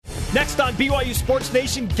Next on BYU Sports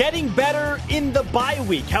Nation, getting better in the bye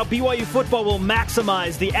week. How BYU football will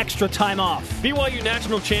maximize the extra time off. BYU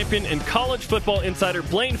national champion and college football insider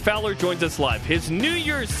Blaine Fowler joins us live. His New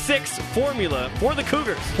Year's 6 formula for the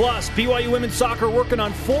Cougars. Plus, BYU women's soccer working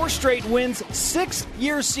on 4 straight wins.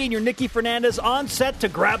 6th-year senior Nikki Fernandez on set to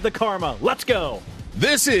grab the karma. Let's go.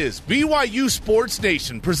 This is BYU Sports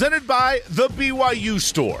Nation, presented by The BYU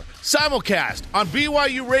Store. Simulcast on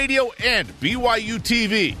BYU Radio and BYU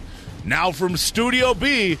TV. Now from Studio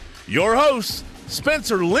B, your hosts,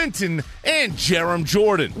 Spencer Linton and Jerem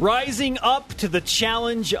Jordan. Rising up to the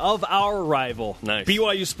challenge of our rival. Nice.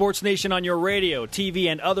 BYU Sports Nation on your radio, TV,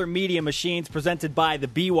 and other media machines, presented by the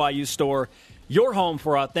BYU Store, your home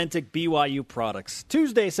for authentic BYU products.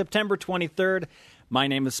 Tuesday, September 23rd, my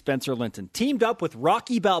name is Spencer Linton, teamed up with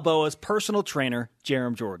Rocky Balboa's personal trainer,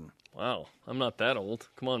 Jerem Jordan. Wow, I'm not that old.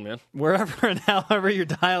 Come on, man. Wherever and however you're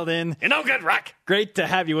dialed in. You know, good, Rock. Great to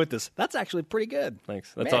have you with us. That's actually pretty good.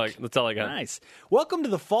 Thanks. That's all I got. Nice. Welcome to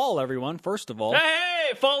the fall, everyone, first of all.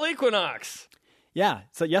 Hey, fall equinox. Yeah,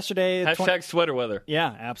 so yesterday... Hashtag sweater weather.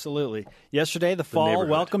 Yeah, absolutely. Yesterday, the fall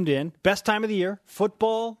welcomed in. Best time of the year.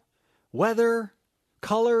 Football, weather,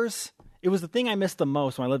 colors. It was the thing I missed the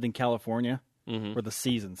most when I lived in California, were the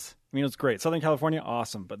seasons. I mean, it was great. Southern California,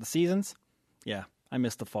 awesome. But the seasons, yeah, I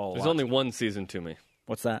missed the fall a lot. There's only one season to me.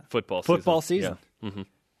 What's that? Football season. Football season. Yeah. Mm-hmm.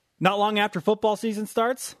 Not long after football season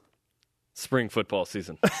starts? Spring football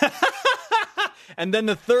season. And then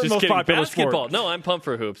the third most popular basketball. sport. No, I'm pumped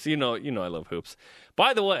for hoops. You know I love hoops.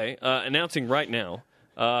 By the way, announcing right now,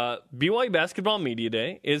 BYU Basketball Media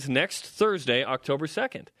Day is next Thursday, October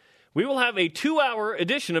 2nd. We will have a 2-hour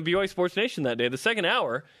edition of BYU Sports Nation that day. The second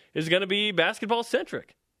hour is going to be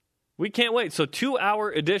basketball-centric. We can't wait. So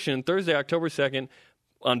 2-hour edition, Thursday, October 2nd,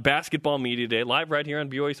 on Basketball Media Day, live right here on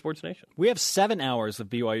BYU Sports Nation. We have 7 hours of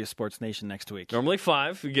BYU Sports Nation next week. Normally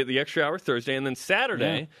 5. We get the extra hour Thursday. And then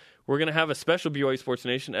Saturday, we're going to have a special BYU Sports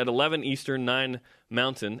Nation at 11 Eastern, 9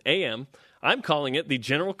 Mountain a.m. I'm calling it the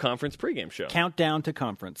General Conference pregame show. Countdown to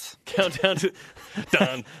conference. Countdown to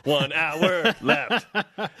done. 1 hour left.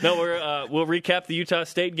 No, we'll recap the Utah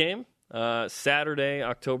State game Saturday,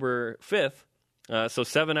 October 5th. So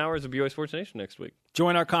 7 hours of BYU Sports Nation next week.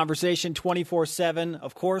 Join our conversation 24/7,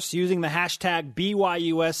 of course, using the hashtag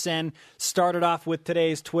BYUSN. Started off with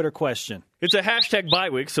today's Twitter question. It's a hashtag bye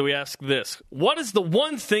week, so we ask this. What is the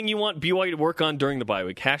one thing you want BYU to work on during the bye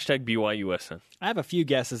week? Hashtag BYUSN. I have a few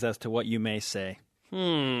guesses as to what you may say.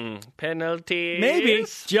 Penalties. Maybe.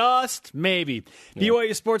 Just maybe. Yeah.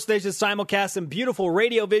 BYU Sports Nation simulcast and beautiful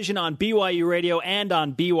radio vision on BYU Radio and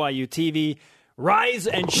on BYU TV. Rise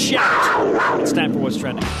and shout. It's time for What's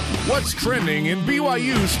Trending. What's trending in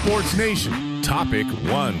BYU Sports Nation? Topic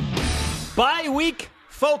 1. Bye week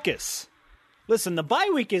focus. Listen, the bye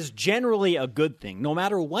week is generally a good thing, no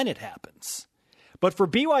matter when it happens. But for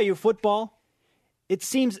BYU football, it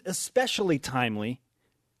seems especially timely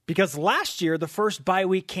because last year, the first bye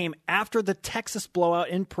week came after the Texas blowout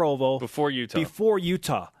in Provo. Before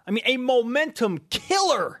Utah. I mean, a momentum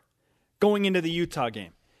killer going into the Utah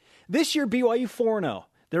game. This year, BYU 4-0.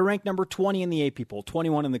 They're ranked number 20 in the AP poll,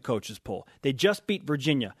 21 in the coaches poll. They just beat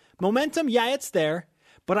Virginia. Momentum, yeah, it's there.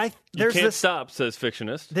 But you can't stop, says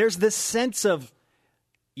Fictionist. There's this sense of,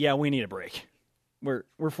 yeah, we need a break. We're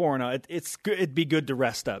 4-0. It's good. It'd be good to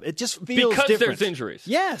rest up. It just feels because different. There's injuries.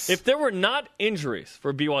 Yes. If there were not injuries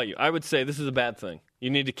for BYU, I would say this is a bad thing. You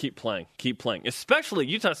need to keep playing. Especially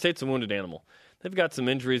Utah State's a wounded animal. They've got some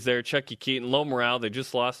injuries there. Chucky Keaton, low morale. They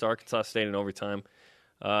just lost to Arkansas State in overtime.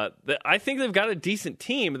 I think they've got a decent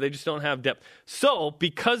team, but they just don't have depth. So,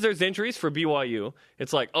 because there's injuries for BYU,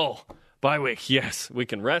 it's like, bye week, yes, we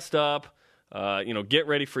can rest up, get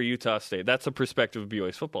ready for Utah State. That's the perspective of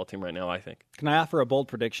BYU's football team right now, I think. Can I offer a bold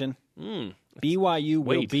prediction? BYU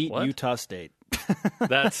will beat Utah State.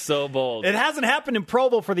 That's so bold. It hasn't happened in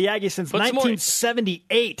Provo for the Aggies since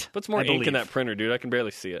 1978. Put some more ink in that printer, dude. I can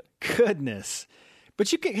barely see it. Goodness.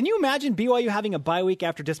 But can you imagine BYU having a bye week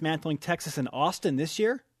after dismantling Texas and Austin this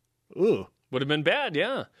year? Ooh. Would have been bad,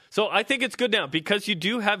 yeah. So I think it's good now because you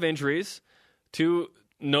do have injuries to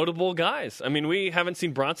notable guys. I mean, we haven't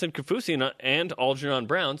seen Bronson Kafusi and Algernon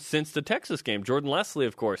Brown since the Texas game. Jordan Leslie,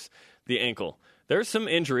 of course, the ankle. There's some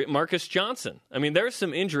injury. Marcus Johnson. I mean, there's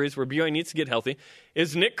some injuries where BYU needs to get healthy.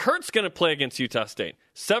 Is Nick Kurtz going to play against Utah State?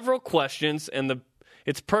 Several questions, and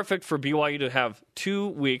it's perfect for BYU to have 2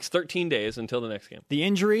 weeks, 13 days until the next game. The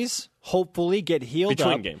injuries hopefully get healed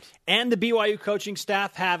between games. And the BYU coaching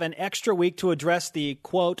staff have an extra week to address the,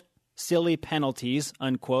 quote, silly penalties,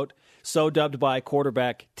 unquote, so dubbed by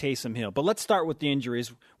quarterback Taysom Hill. But let's start with the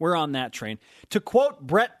injuries. We're on that train. To quote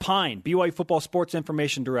Brett Pine, BYU Football Sports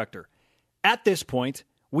Information Director, at this point,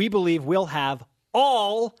 we believe we'll have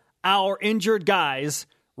all our injured guys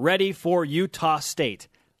ready for Utah State,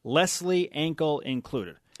 Leslie ankle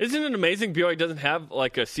included. Isn't it amazing BYU doesn't have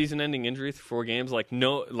like a season-ending injury through 4 games? Like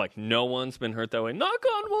no one's been hurt that way. Knock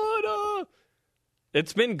on wood.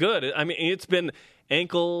 It's been good. I mean, it's been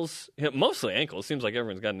ankles, mostly ankles. Seems like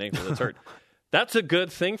everyone's got an ankle that's hurt. That's a good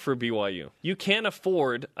thing for BYU. You can't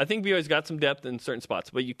afford, I think BYU's got some depth in certain spots,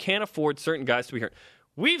 but you can't afford certain guys to be hurt.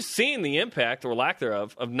 We've seen the impact, or lack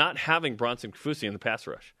thereof, of not having Bronson Kaufusi in the pass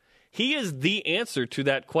rush. He is the answer to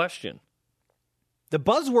that question. The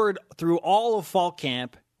buzzword through all of fall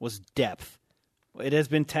camp was depth. It has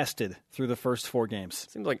been tested through the first 4 games.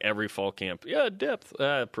 Seems like every fall camp. Yeah, depth.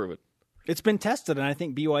 Prove it. It's been tested, and I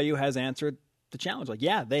think BYU has answered the challenge. Like,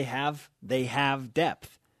 yeah, they have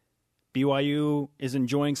depth. BYU is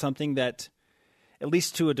enjoying something that, at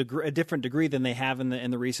least to a different degree than they have in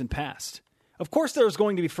the recent past. Of course, there's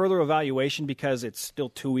going to be further evaluation because it's still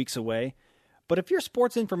 2 weeks away. But if your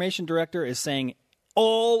sports information director is saying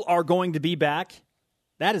all are going to be back,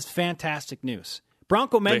 that is fantastic news.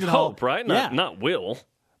 Bronco Mendenhall, hope, right? Not will.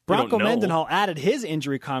 Bronco Mendenhall added his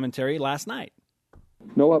injury commentary last night.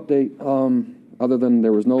 No update. Other than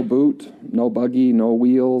there was no boot, no buggy, no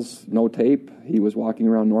wheels, no tape. He was walking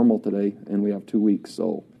around normal today, and we have 2 weeks.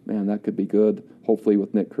 So, man, that could be good. Hopefully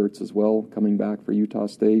with Nick Kurtz as well, coming back for Utah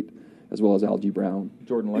State, as well as Algie Brown.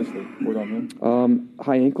 Jordan Leslie, word on him?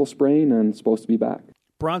 High ankle sprain and supposed to be back.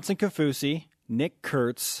 Bronson Kaufusi, Nick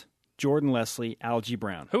Kurtz, Jordan Leslie, Algie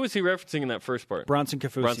Brown. Who was he referencing in that first part? Bronson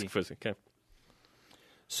Kaufusi. Bronson Kaufusi, okay.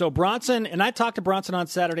 So Bronson, and I talked to Bronson on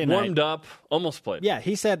Saturday night. Warmed up, almost played. Yeah,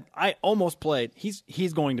 he said, I almost played.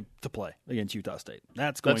 He's going to play against Utah State.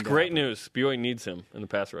 That's great news. BYU needs him in the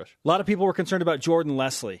pass rush. A lot of people were concerned about Jordan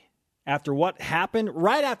Leslie. After what happened,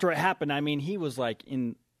 right after it happened, I mean, he was like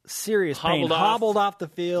in serious pain. Hobbled off the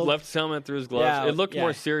field. Left his helmet through his gloves. Yeah, it looked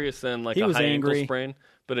more serious than like a high ankle sprain,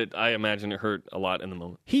 but I imagine it hurt a lot in the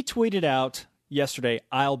moment. He tweeted out yesterday,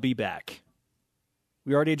 I'll be back.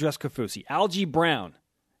 We already addressed Kaufusi. Algie Brown.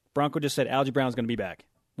 Bronco just said Algie Brown's going to be back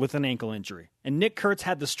with an ankle injury. And Nick Kurtz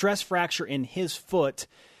had the stress fracture in his foot.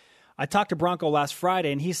 I talked to Bronco last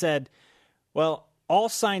Friday, and he said, well, all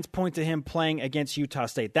signs point to him playing against Utah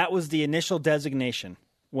State. That was the initial designation.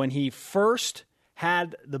 When he first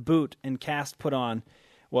had the boot and cast put on,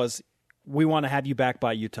 was we want to have you back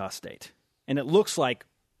by Utah State. And it looks like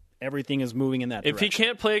everything is moving in that direction. If he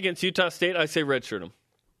can't play against Utah State, I say redshirt him.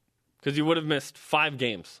 Because you would have missed 5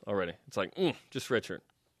 games already. It's like, just redshirt.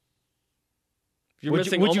 Would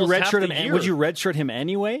you redshirt him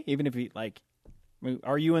anyway? Even if he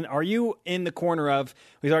are you in the corner of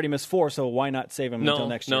he's already missed 4, so why not save him until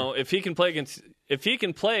next year? No, if he can play against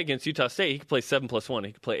Utah State, he can play 7+1.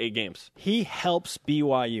 He can play 8 games. He helps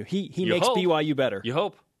BYU. He makes BYU better. You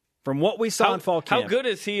hope. From what we saw in fall camp. How good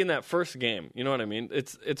is he in that first game? You know what I mean?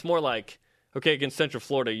 It's more like, okay, against Central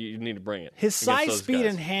Florida, you need to bring it. His size, speed,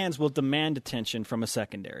 and hands will demand attention from a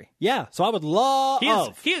secondary. Yeah, so I would love...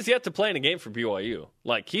 He has yet to play in a game for BYU.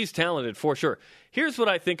 Like, he's talented for sure. Here's what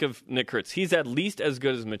I think of Nick Kurtz. He's at least as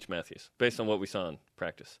good as Mitch Matthews, based on what we saw in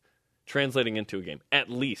practice. Translating into a game. At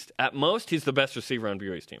least. At most, he's the best receiver on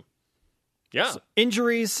BYU's team. Yeah. So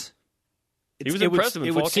injuries... He was impressive in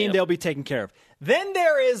fall camp. It would seem they'll be taken care of. Then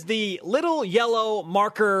there is the little yellow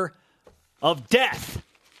marker of death.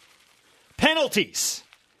 Penalties.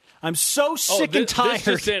 I'm so sick and tired. This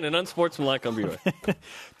just in, an unsportsmanlike on BYU.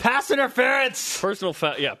 Pass interference. Personal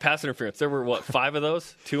foul. Yeah, pass interference. There were, 5 of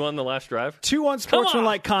those? 2 on the last drive? 2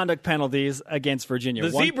 unsportsmanlike conduct penalties against Virginia.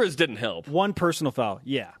 The Zebras didn't help. 1 personal foul.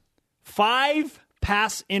 Yeah. 5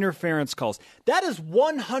 pass interference calls. That is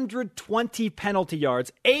 120 penalty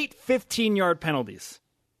yards, 8 15-yard penalties.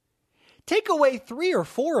 Take away 3 or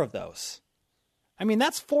 4 of those. I mean,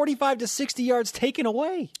 that's 45 to 60 yards taken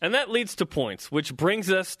away. And that leads to points, which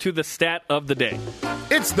brings us to the stat of the day.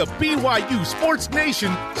 It's the BYU Sports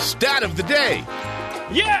Nation Stat of the Day.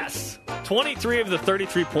 Yes! 23 of the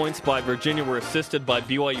 33 points by Virginia were assisted by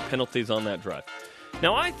BYU penalties on that drive.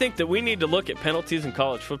 Now, I think that we need to look at penalties in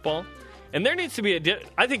college football, and there needs to be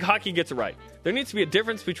I think hockey gets it right. There needs to be a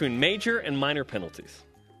difference between major and minor penalties.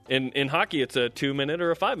 In hockey, it's a 2-minute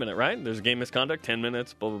or a 5-minute, right? There's a game misconduct, 10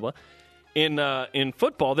 minutes, blah, blah, blah. In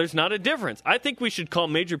football, there's not a difference. I think we should call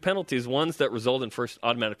major penalties ones that result in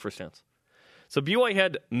automatic first downs. So BYU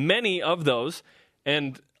had many of those,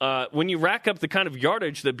 and when you rack up the kind of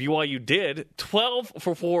yardage that BYU did, 12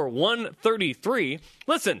 for 133.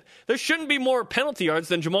 Listen, there shouldn't be more penalty yards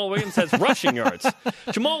than Jamal Williams has rushing yards.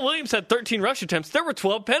 Jamal Williams had 13 rush attempts. There were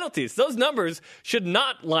 12 penalties. Those numbers should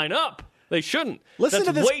not line up. They shouldn't.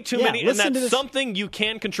 That's way too many, and that's something you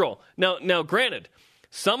can control. Now, granted,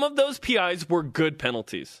 Some of those PIs were good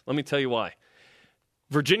penalties. Let me tell you why.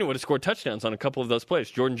 Virginia would have scored touchdowns on a couple of those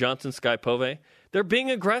plays. Jordan Johnson, Sky Pove. They're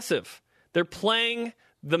being aggressive. They're playing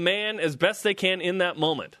the man as best they can in that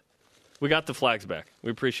moment. We got the flags back.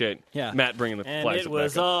 We appreciate Matt bringing the flags back. And it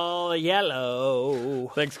was all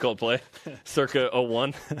yellow. Thanks, Coldplay. Circa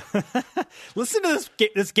 01. Listen to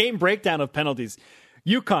this game breakdown of penalties.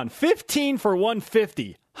 UConn, 15 for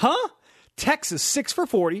 150. Huh? Texas, 6 for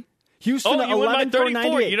 40. Houston, you 11 win by for 34.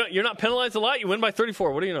 98. You're not penalized a lot. You win by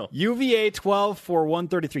 34. What do you know? UVA, 12 for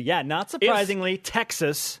 133. Yeah, not surprisingly,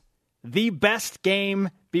 Texas, the best game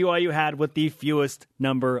BYU had with the fewest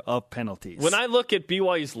number of penalties. When I look at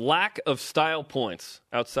BYU's lack of style points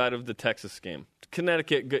outside of the Texas game,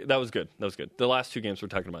 Connecticut, that was good. That was good. The last two games we're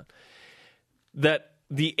talking about. That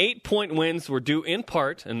the 8-point wins were due in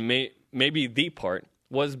part, and maybe the part,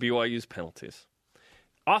 was BYU's penalties.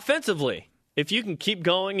 Offensively, if you can keep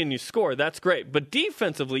going and you score, that's great. But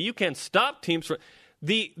defensively, you can stop teams from...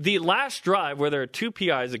 The last drive where there are 2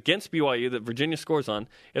 PIs against BYU that Virginia scores on,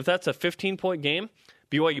 if that's a 15-point game,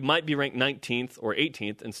 BYU might be ranked 19th or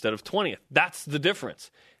 18th instead of 20th. That's the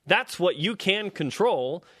difference. That's what you can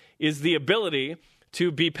control, is the ability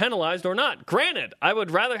to be penalized or not. Granted, I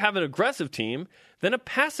would rather have an aggressive team than a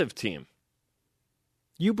passive team.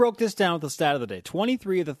 You broke this down with the stat of the day.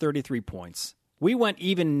 23 of the 33 points. We went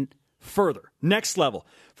even further. Next level.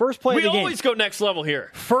 First play of the game. We always go next level here.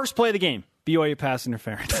 First play of the game. BYU pass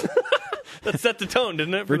interference. That set the tone,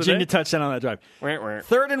 didn't it? Virginia touchdown on that drive.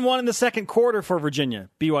 3rd and 1 in the second quarter for Virginia.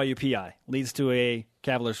 BYU PI leads to a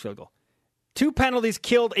Cavaliers field goal. 2 penalties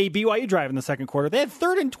killed a BYU drive in the second quarter. They had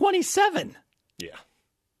 3rd and 27. Yeah.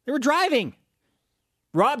 They were driving.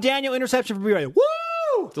 Rob Daniel interception for BYU.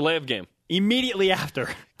 Woo! Delay of game. Immediately after.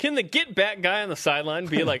 Can the get back guy on the sideline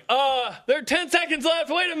be like, there are 10 seconds left.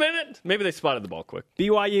 Wait a minute. Maybe they spotted the ball quick.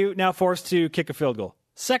 BYU now forced to kick a field goal.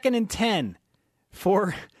 2nd and 10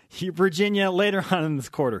 for Virginia later on in this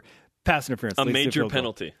quarter. Pass interference. A major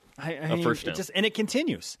penalty. A first down. And it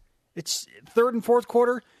continues. It's 3rd and 4th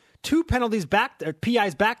quarter. 2 penalties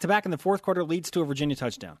PIs back-to-back in the 4th quarter leads to a Virginia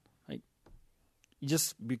touchdown.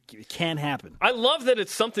 It can't happen. I love that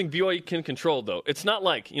it's something BYU can control, though. It's not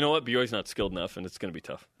like, you know what, BYU's not skilled enough and it's going to be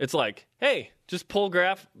tough. It's like, hey, just pull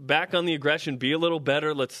Graf back on the aggression, be a little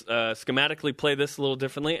better. Let's schematically play this a little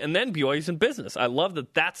differently. And then BYU's in business. I love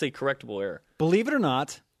that that's a correctable error. Believe it or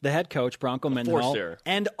not, the head coach, Bronco Mendenhall,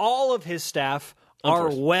 and all of his staff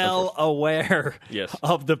are well aware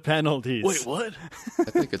of the penalties. Wait, what? I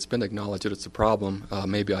think it's been acknowledged that it's a problem.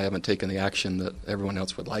 Maybe I haven't taken the action that everyone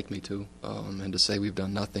else would like me to, and to say we've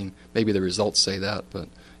done nothing. Maybe the results say that, but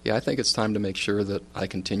yeah, I think it's time to make sure that I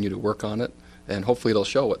continue to work on it, and hopefully it'll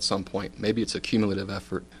show at some point. Maybe it's a cumulative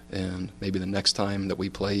effort, and maybe the next time that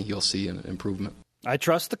we play, you'll see an improvement. I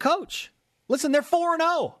trust the coach. Listen, they're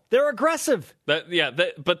 4-0. They're aggressive. But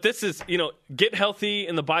this is, get healthy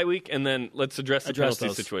in the bye week, and then let's address the penalty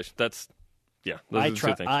situation. Those are the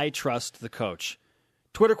 2 things. I trust the coach.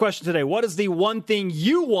 Twitter question today. What is the one thing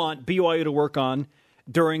you want BYU to work on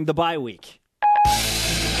during the bye week?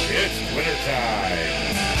 It's Twitter time.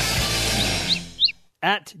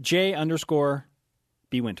 At J_B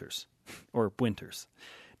or Winters.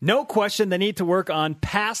 No question they need to work on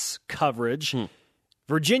pass coverage.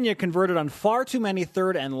 Virginia converted on far too many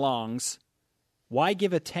 3rd and longs. Why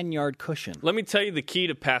give a 10-yard cushion? Let me tell you the key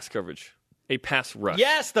to pass coverage. A pass rush.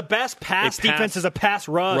 Yes, the best pass defense is a pass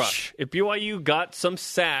rush. If BYU got some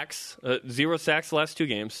sacks, 0 sacks the last 2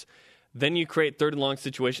 games, then you create 3rd and long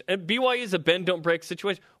situation. And BYU is a bend-don't-break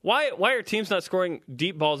situation. Why are teams not scoring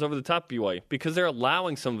deep balls over the top of BYU? Because they're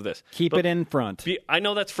allowing some of this. Keep it in front. I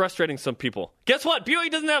know that's frustrating some people. Guess what?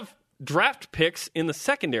 BYU doesn't have draft picks in the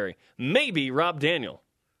secondary. Maybe Rob Daniel.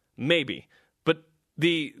 Maybe. But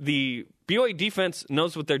the BYU defense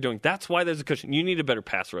knows what they're doing. That's why there's a cushion. You need a better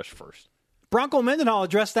pass rush first. Bronco Mendenhall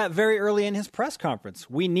addressed that very early in his press conference.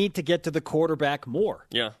 We need to get to the quarterback more.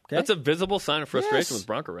 Yeah. Okay? That's a visible sign of frustration with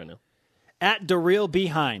Bronco right now. At Daryl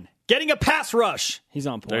Behind. Getting a pass rush. He's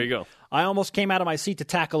on point. There you go. I almost came out of my seat to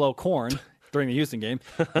tackle O'Corn during the Houston game.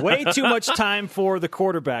 Way too much time for the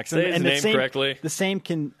quarterbacks. Say his name correctly. The same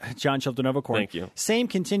John Shelton-Corn. Thank you. Same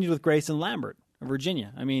continued with Grayson Lambert of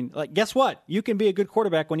Virginia. I mean, guess what? You can be a good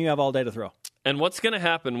quarterback when you have all day to throw. And what's going to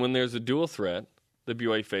happen when there's a dual threat that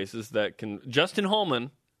BYU faces that can... Justin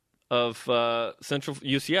Holman of Central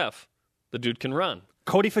UCF, the dude can run.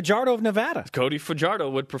 Cody Fajardo of Nevada. Cody Fajardo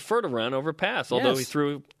would prefer to run over pass, although he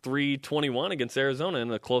threw 321 against Arizona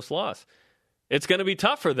in a close loss. It's going to be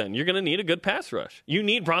tougher then. You're going to need a good pass rush. You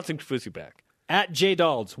need Bronson Kaufusi back. At J.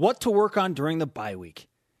 Dalds, what to work on during the bye week?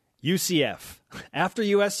 UCF. After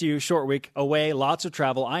USU, short week, away, lots of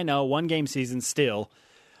travel. I know, 1-game season still.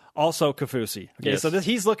 Also Kaufusi. Okay, Yes. so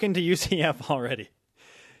he's looking to UCF already.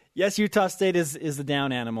 Yes, Utah State is the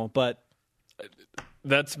down animal, but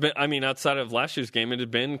That's been, I mean, outside of last year's game, it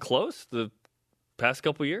had been close the past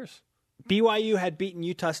couple years. BYU had beaten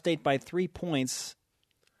Utah State by 3 points.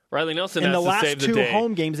 Riley Nelson In has the to last save the two day.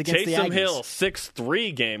 home games against the Taysom Aggies. Hill,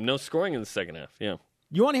 6-3 game, no scoring in the second half. Yeah,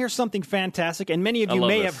 You want to hear something fantastic? And many of I you love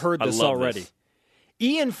may this. have heard I this love already. this.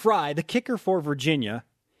 Ian Fry, the kicker for Virginia,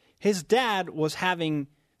 his dad was having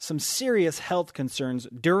some serious health concerns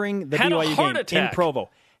during the Had a BYU heart game attack. in Provo.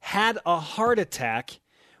 Had a heart attack,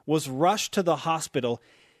 was rushed to the hospital.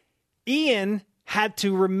 Ian had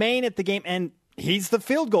to remain at the game, and he's the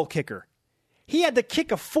field goal kicker. He had to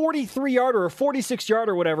kick a 43-yarder or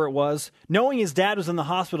 46-yarder, whatever it was, knowing his dad was in the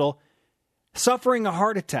hospital, suffering a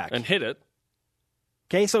heart attack. and hit it.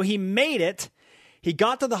 Okay, so he made it. He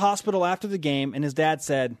got to the hospital after the game, and his dad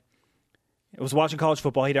said, "I was watching college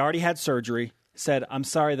football. He'd already had surgery. Said, I'm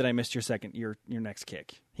sorry that I missed your next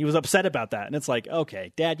kick." He was upset about that, and it's like,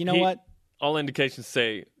 okay, Dad, you know what? All indications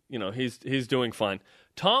say, he's doing fine.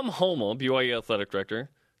 Tom Holmoe, BYU athletic director,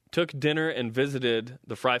 took dinner and visited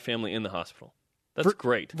the Fry family in the hospital. That's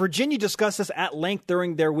great. Virginia discussed this at length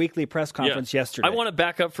during their weekly press conference yesterday. I want to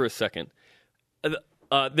back up for a second.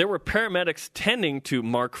 There were paramedics tending to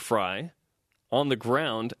Mark Fry on the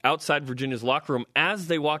ground outside Virginia's locker room as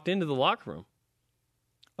they walked into the locker room.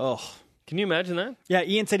 Oh, Can you imagine that? yeah.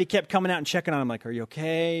 Ian said he kept coming out and checking on him, like, "Are you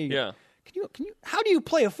okay?" Yeah. Can you? How do you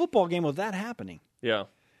play a football game with that happening? Yeah.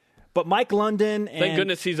 But Mike London and Thank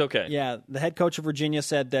goodness he's okay. Yeah, the head coach of Virginia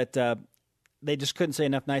said that they just couldn't say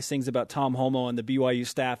enough nice things about Tom Holmoe and the BYU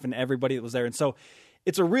staff and everybody that was there. And so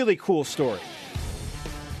it's a really cool story.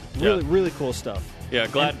 Really, really cool stuff. Yeah,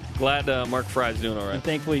 glad Mark Fry's doing all right. And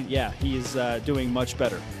thankfully, yeah, he's doing much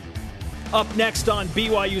better. Up next on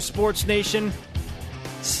BYU Sports Nation,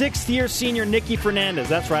 6th-year senior Nikki Fernandez.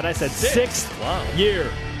 That's right, I said 6th Wow. year.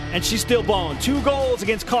 And she's still balling. 2 goals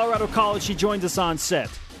against Colorado College. She joins us on set.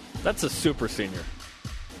 That's a super senior.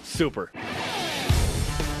 Super.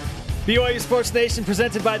 BYU Sports Nation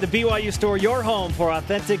presented by the BYU Store, your home for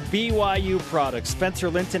authentic BYU products. Spencer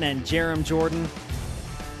Linton and Jerem Jordan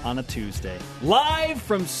on a Tuesday. Live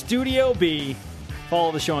from Studio B.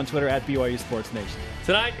 Follow the show on Twitter at BYU Sports Nation.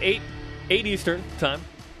 Tonight, 8 Eastern time,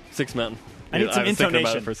 6 Mountain. I need some was thinking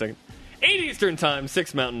about intonation. it for a second. 8 Eastern time,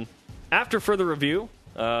 6 Mountain. After further review,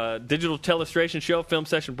 digital telestration show, film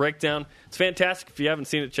session breakdown. It's fantastic. If you haven't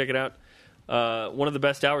seen it, check it out. One of the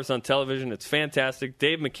best hours on television. It's fantastic.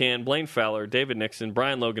 Dave McCann, Blaine Fowler, David Nixon,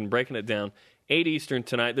 Brian Logan breaking it down. 8 Eastern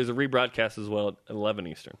tonight. There's a rebroadcast as well at 11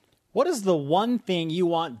 Eastern. What is the one thing you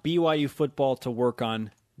want BYU football to work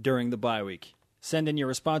on during the bye week? Send in your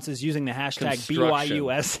responses using the hashtag Construction.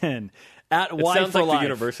 BYUSN at It Y sounds for like Life. the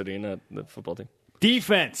university, not the football team.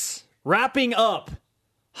 Defense. Wrapping up.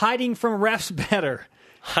 Hiding from refs better.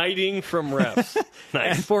 Hiding from refs. And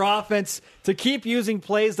Nice. for offense, to keep using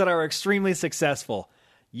plays that are extremely successful.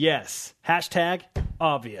 Yes. Hashtag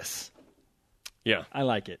obvious. Yeah. I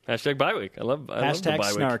like it. Hashtag bye week. I love the Hashtag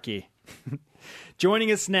bye week. snarky.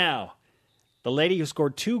 Joining us now, the lady who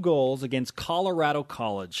scored 2 goals against Colorado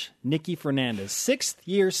College, Nikki Fernandez,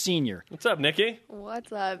 6th-year senior. What's up, Nikki?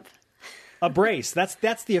 What's up? A brace.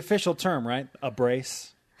 That's the official term, right? A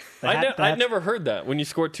brace. The hat- I've never heard that. When you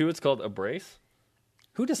score 2, it's called a brace?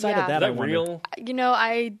 Who decided Yeah. that? Is I that wonder? real?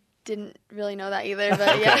 I didn't really know that either,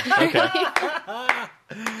 but yeah.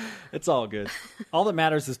 It's all good. All that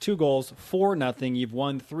matters is 2 goals, 4-0. You've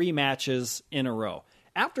won 3 matches in a row.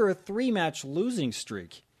 After a 3-match losing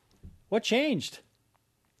streak, what changed?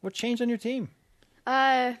 What changed on your team?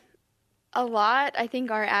 A lot. I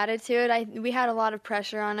think our attitude. We had a lot of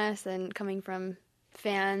pressure on us, and coming from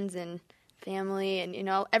fans and family,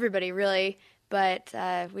 and everybody really. But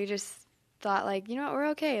we just thought, we're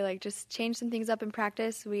okay. Just change some things up in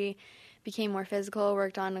practice. We became more physical,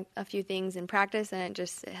 worked on a few things in practice, and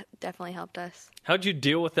it definitely helped us. How'd you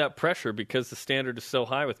deal with that pressure because the standard is so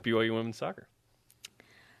high with BYU women's soccer?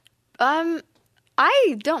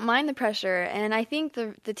 I don't mind the pressure, and I think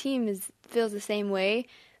the team feels the same way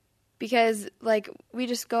because, we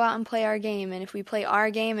just go out and play our game, and if we play our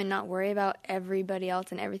game and not worry about everybody else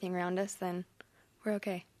and everything around us, then we're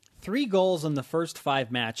okay. 3 goals in the first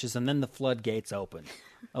 5 matches, and then the floodgates opened.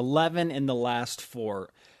 11 in the last 4.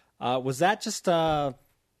 Was that just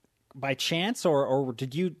by chance, or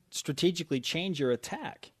did you strategically change your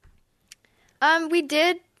attack? We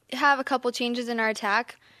did have a couple changes in our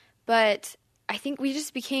attack, but I think we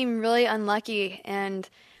just became really unlucky, and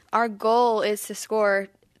our goal is to score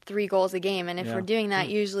 3 goals a game, and if we're doing that,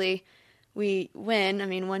 usually we win. I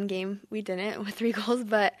mean, one game we didn't with 3 goals,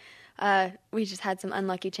 but we just had some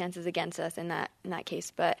unlucky chances against us in that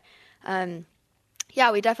case. But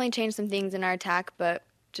yeah, we definitely changed some things in our attack, but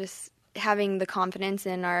just having the confidence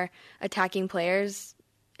in our attacking players,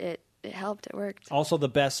 it helped. It worked. Also, the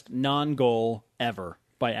best non-goal ever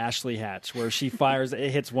by Ashley Hatch, where she fires,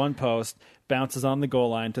 it hits one post, bounces on the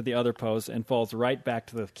goal line to the other post, and falls right back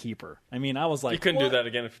to the keeper. I mean, I was like, you couldn't what? do that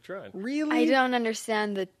again if you tried. Really? I don't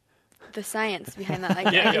understand the science behind that.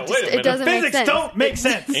 Like, Yeah, it, wait a minute. it doesn't make Physics sense. don't make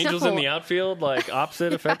sense. Angels in the outfield, like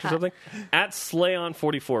opposite effect or something. At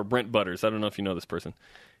Slayon44, Brent Butters. I don't know if you know this person.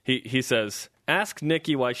 He says, ask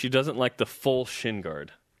Nikki why she doesn't like the full shin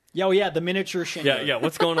guard. Yeah, the miniature shin guard. Yeah.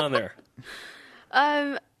 What's going on there?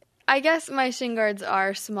 I guess my shin guards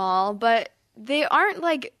are small, but they aren't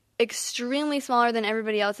like extremely smaller than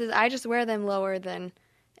everybody else's. I just wear them lower than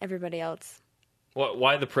everybody else.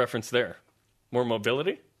 Why the preference there? More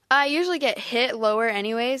mobility? I usually get hit lower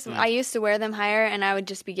anyways. I used to wear them higher, and I would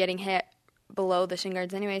just be getting hit below the shin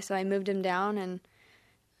guards anyway, so I moved them down, and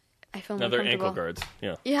I feel more Now they're comfortable. ankle guards.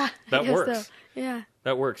 Yeah. Yeah. That I guess works. So. Yeah.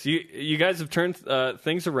 That works. You guys have turned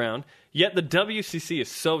things around, yet the WCC is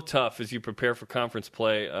so tough as you prepare for conference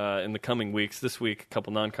play in the coming weeks. This week, a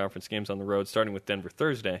couple non-conference games on the road, starting with Denver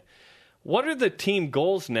Thursday. What are the team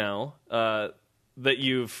goals now that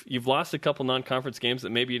you've lost a couple non-conference games that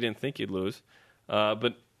maybe you didn't think you'd lose,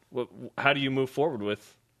 but how do you move forward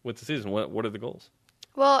with the season? What are the goals?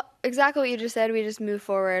 Well, exactly what you just said. We just move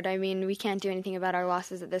forward. I mean, we can't do anything about our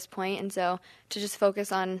losses at this point, and so to just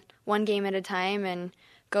focus on one game at a time and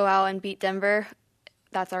go out and beat Denver,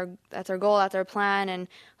 that's our goal, that's our plan, and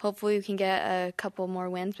hopefully we can get a couple more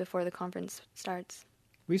wins before the conference starts.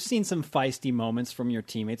 We've seen some feisty moments from your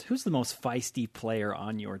teammates. Who's the most feisty player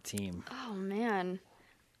on your team? Oh, man.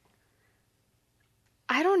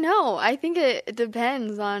 I don't know. I think it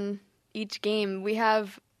depends on each game. We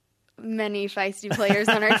have many feisty players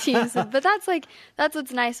on our teams, but that's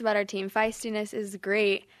what's nice about our team. Feistiness is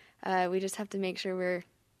great. We just have to make sure we're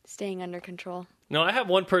staying under control. No, I have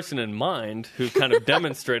one person in mind who kind of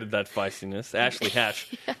demonstrated that feistiness, Ashley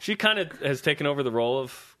Hatch. Yeah. She kind of has taken over the role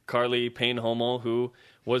of Carly Payne-Homo, who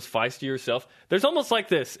was feisty herself. There's almost like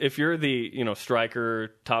this. If you're the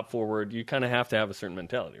striker, top forward, you kind of have to have a certain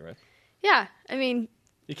mentality, right? Yeah, I mean...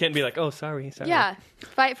 You can't be like, oh, sorry. Yeah,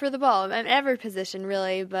 fight for the ball. In every position,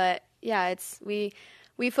 really. But, yeah, we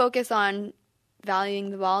focus on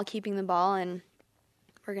valuing the ball, keeping the ball, and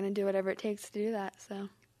we're going to do whatever it takes to do that. So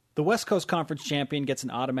the West Coast Conference champion gets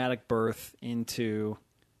an automatic berth into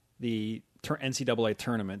the NCAA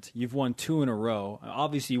tournament. You've won 2 in a row.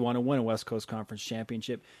 Obviously, you want to win a West Coast Conference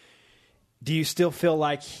championship. Do you still feel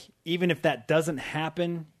like, even if that doesn't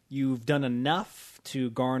happen, you've done enough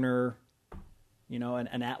to garner,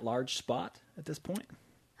 an at-large spot at this point?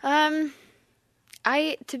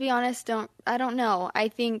 To be honest, I don't know. I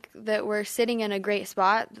think that we're sitting in a great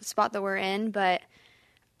spot, the spot that we're in, but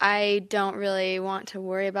I don't really want to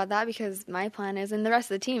worry about that because my plan is, and the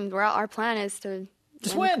rest of the team, our plan is to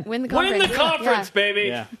just win the conference. Win the conference, baby.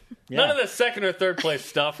 Yeah. None of the second or third place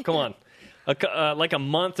stuff. Come on. Like a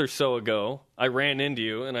month or so ago, I ran into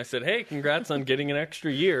you and I said, hey, congrats on getting an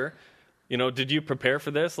extra year. Did you prepare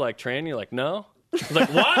for this? Like train? You're like, no. I was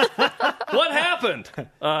like, what? What happened?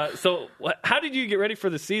 So how did you get ready for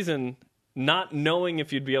the season not knowing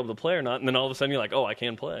if you'd be able to play or not? And then all of a sudden you're like, oh, I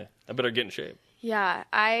can play. I better get in shape. Yeah,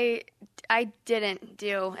 I didn't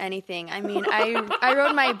do anything. I mean, I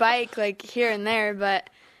rode my bike like here and there, but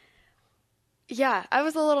yeah, I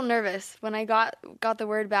was a little nervous when I got the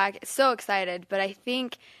word back. So excited, but I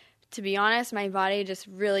think, to be honest, my body just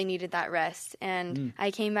really needed that rest. And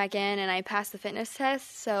I came back in and I passed the fitness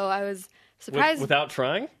test, so I was surprised. Without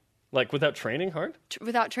trying? Like without training hard?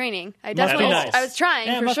 Without training. I was trying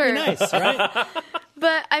yeah, for must sure. Be nice, right?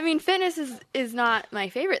 But I mean, fitness is not my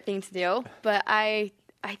favorite thing to do, but I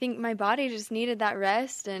think my body just needed that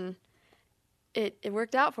rest, and it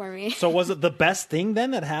worked out for me. So was it the best thing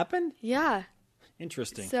then that happened? Yeah.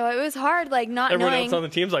 Interesting. So it was hard, like not Everyone knowing. else on the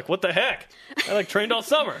team's like, what the heck? I trained all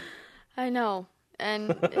summer. I know.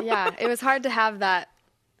 And yeah, it was hard to have that.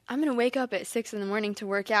 I'm going to wake up at 6 a.m. to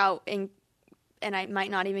work out, and I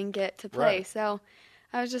might not even get to play. Right. So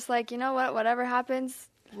I was just like, you know what? Whatever happens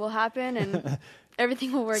will happen, and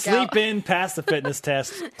everything will work Sleep out. in, pass the fitness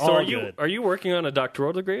test. So good. are you working on a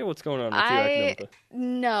doctoral degree? What's going on with you academically?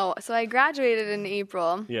 No. So I graduated in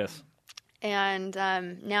April. Yes. And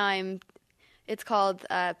now it's called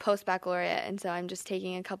post-baccalaureate, and so I'm just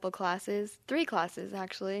taking a couple classes, 3 classes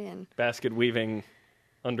actually, and Basket weaving,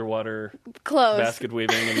 underwater. close. Basket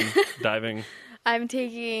weaving and diving. I'm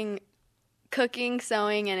taking cooking,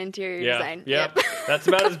 sewing, and interior design. Yep. That's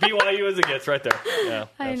about as BYU as it gets right there. Yeah,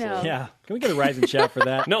 I know. absolutely. Yeah. Can we get a rising chat for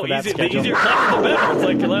that? No, for that the schedule? easier classes, the better. It's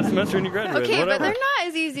like your last semester and you graduated. Okay, whatever. but they're not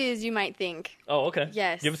as easy as you might think. Oh, okay.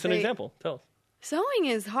 Yes, Give us an example. Tell us. Sewing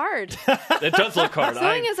is hard. It does look hard.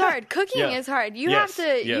 Sewing is hard. Cooking Yeah. is hard. You Yes,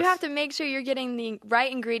 have yes. to make sure you're getting the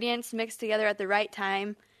right ingredients mixed together at the right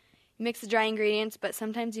time. Mix the dry ingredients, but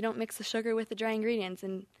sometimes you don't mix the sugar with the dry ingredients,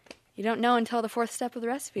 and you don't know until the fourth step of the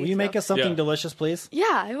recipe. Will you make us something delicious, please? Yeah,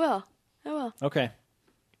 I will. Okay.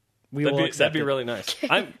 That'd be really nice.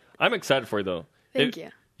 I'm excited for you though. Thank you.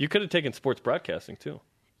 You could have taken sports broadcasting too.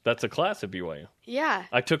 That's a class at BYU. Yeah.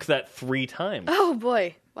 I took that 3 times. Oh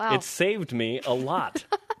boy! Wow. It saved me a lot.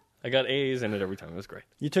 I got A's in it every time. It was great.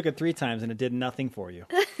 You took it 3 times and it did nothing for you.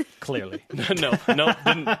 Clearly. no,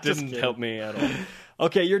 didn't help me at all.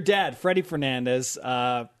 Okay, your dad, Freddie Fernandez,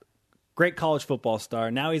 great college football star.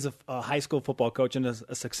 Now he's a high school football coach and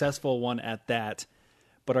a successful one at that.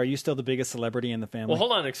 But are you still the biggest celebrity in the family? Well,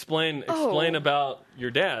 hold on. Explain about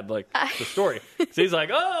your dad, like the story. So he's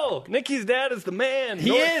like, oh, Nikki's dad is the man.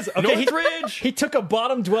 He is. Okay, Northridge. He took a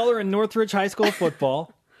bottom dweller in Northridge High School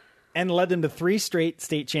football and led them to 3 straight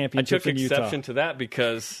state I championships took in Utah. exception to that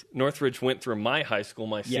because Northridge went through my high school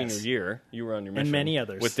my senior year. You were on your mission. And many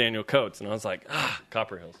others. With Daniel Coates. And I was like,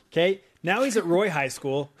 Copper Hills. Okay, now he's at Roy High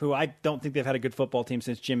School, who I don't think they've had a good football team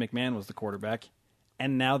since Jim McMahon was the quarterback.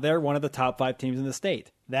 And now they're one of the top 5 teams in the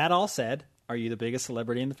state. That all said, are you the biggest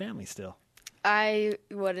celebrity in the family still? I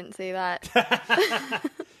wouldn't say that.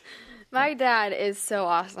 My dad is so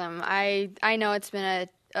awesome. I know it's been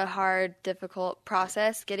a hard, difficult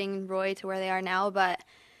process getting Roy to where they are now, but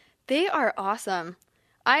they are awesome.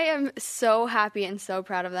 I am so happy and so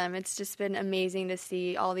proud of them. It's just been amazing to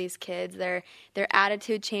see all these kids, their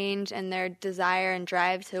attitude change and their desire and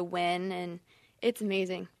drive to win, and it's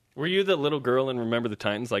amazing. Were you the little girl in Remember the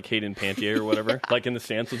Titans, like Hayden Pantier or whatever? Like in the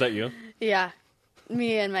stands, was that you? Yeah.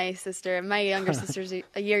 Me and my sister. My younger sister's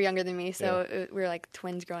a year younger than me, so we were like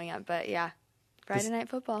twins growing up. But yeah, Friday night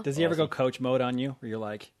football. Does he ever go coach mode on you? Where you're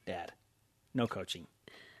like, Dad, no coaching.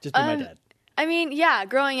 Just be my dad. I mean, yeah,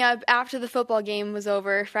 growing up, after the football game was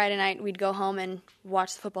over, Friday night, we'd go home and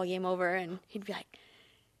watch the football game over, and he'd be like,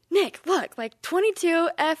 Nick, look, like 22,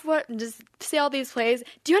 F what, and just say all these plays.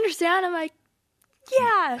 Do you understand? I'm like,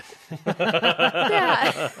 yeah.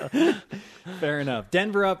 Yeah. Fair enough.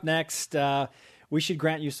 Denver up next. We should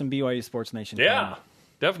grant you some BYU Sports Nation Yeah, karma.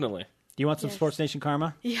 definitely. Do you want some Sports Nation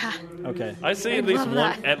karma? Yeah. Okay. I see at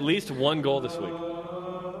least one goal this week.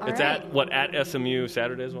 It's right. at SMU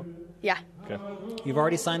Saturday as well? Yeah. Okay. You've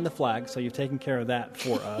already signed the flag, so you've taken care of that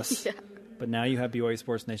for us. Yeah. But now you have BYU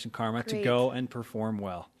Sports Nation karma to Great. go and perform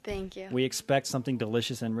well. Thank you. We expect something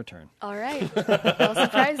delicious in return. All right. I'll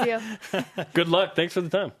surprise you. Good luck. Thanks for the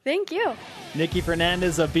time. Thank you. Nikki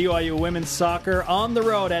Fernandez of BYU Women's Soccer on the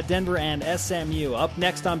road at Denver and SMU. Up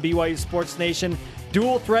next on BYU Sports Nation,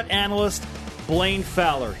 dual threat analyst Blaine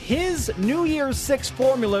Fowler. His New Year's 6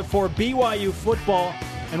 formula for BYU football.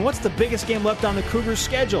 And what's the biggest game left on the Cougars'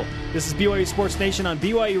 schedule? This is BYU Sports Nation on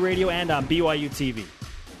BYU Radio and on BYU TV.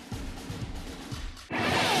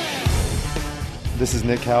 This is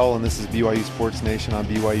Nick Howell, and this is BYU Sports Nation on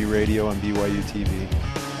BYU Radio and BYU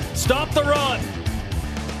TV. Stop the run,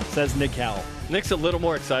 says Nick Howell. Nick's a little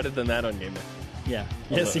more excited than that on game day. Yeah.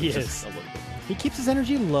 Yes, he Just is. a little bit. He keeps his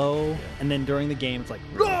energy low, and then during the game, it's like,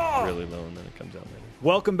 Really low, and then it comes out later.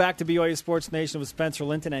 Welcome back to BYU Sports Nation with Spencer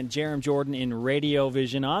Linton and Jerem Jordan in Radio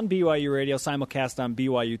Vision on BYU Radio, simulcast on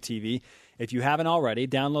BYU TV. If you haven't already,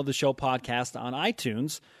 download the show podcast on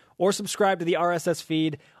iTunes or subscribe to the RSS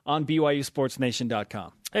feed on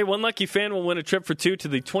BYUSportsNation.com. Hey, one lucky fan will win a trip for 2 to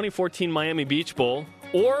the 2014 Miami Beach Bowl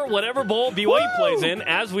or whatever bowl BYU plays in,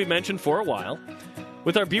 as we mentioned for a while.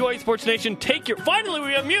 With our BYU Sports Nation, finally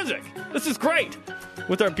we have music. This is great.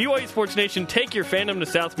 With our BYU Sports Nation Take Your Fandom to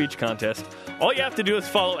South Beach contest, all you have to do is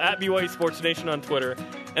follow at BYU Sports Nation on Twitter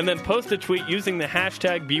and then post a tweet using the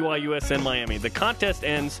hashtag BYUSNMiami. The contest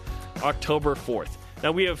ends October 4th.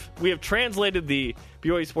 Now, we have translated the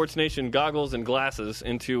BYU Sports Nation goggles and glasses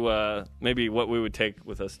into maybe what we would take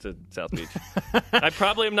with us to South Beach. I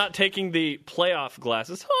probably am not taking the playoff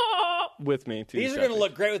glasses with me. These are going to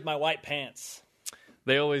look great with my white pants.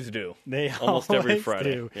 They always do. They almost every always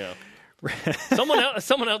Friday. do. Yeah. Someone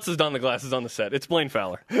else has donned the glasses on the set. It's Blaine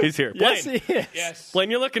Fowler. He's here. Blaine. Yes, he is. Yes. Blaine,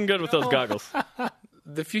 you're looking good with those goggles.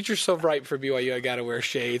 The future's so bright for BYU, I got to wear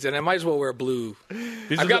shades, and I might as well wear blue.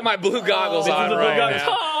 I've I've got my blue goggles on right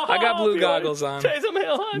now. I got blue goggles on.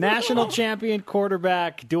 National champion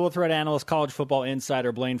quarterback, dual threat analyst, college football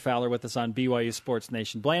insider Blaine Fowler with us on BYU Sports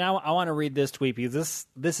Nation. Blaine, I want to read this tweet because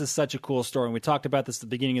this is such a cool story. And we talked about this at the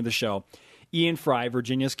beginning of the show. Ian Fry,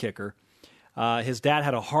 Virginia's kicker, His dad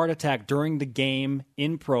had a heart attack during the game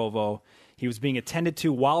in Provo. He was being attended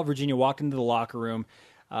to while Virginia walked into the locker room.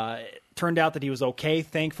 It turned out that he was okay,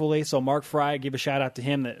 thankfully. So Mark Fry, give a shout out to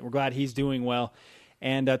him. That we're glad he's doing well.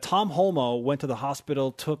 And Tom Holmoe went to the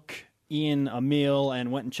hospital, took Ian a meal,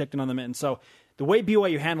 and went and checked in on them. And so the way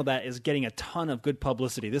BYU handled that is getting a ton of good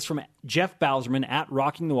publicity. This from Jeff Bauserman at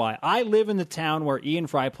Rocking the Y. I live in the town where Ian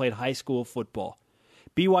Fry played high school football.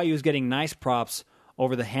 BYU is getting nice props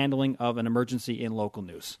over the handling of an emergency in local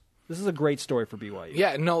news. This is a great story for BYU.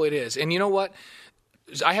 Yeah, no, it is. And you know what?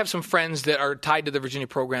 I have some friends that are tied to the Virginia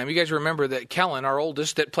program. You guys remember that Kellen, our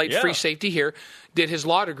oldest, that played free safety here, did his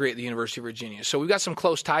law degree at the University of Virginia. So we've got some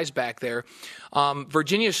close ties back there.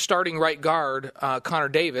 Virginia's starting right guard, Connor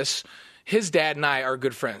Davis, his dad and I are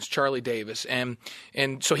good friends, Charlie Davis. And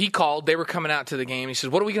so he called. They were coming out to the game. He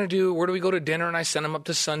said, what are we going to do? Where do we go to dinner? And I sent him up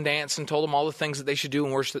to Sundance and told him all the things that they should do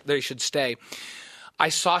and where they should stay. I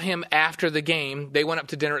saw him after the game. They went up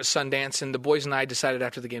to dinner at Sundance, and the boys and I decided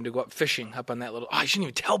after the game to go up fishing up on that little... Oh, I shouldn't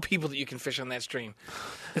even tell people that you can fish on that stream.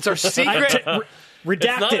 It's our secret. Redacted.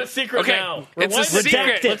 It's not a secret now. It's a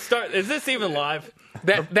secret. Let's start. Is this even live?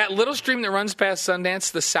 That little stream that runs past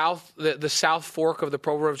Sundance, the south fork of the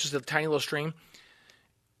Provo River, just a tiny little stream.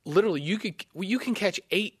 Literally, you can catch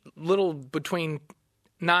 8 little between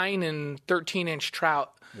 9 and 13-inch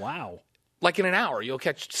trout. Wow! Like in an hour, you'll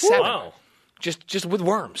catch 7. Wow. Just with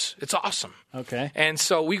worms. It's awesome. Okay. And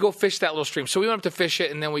so we go fish that little stream. So we went up to fish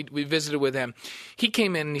it, and then we visited with him. He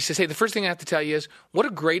came in, and he says, hey, the first thing I have to tell you is what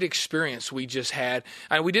a great experience we just had.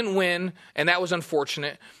 We didn't win, and that was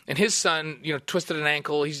unfortunate. And his son, twisted an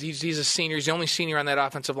ankle. He's a senior. He's the only senior on that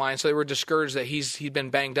offensive line, so they were discouraged that he'd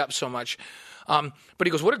been banged up so much. But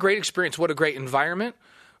he goes, what a great experience. What a great environment.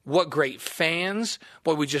 What great fans.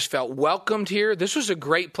 Boy, we just felt welcomed here. This was a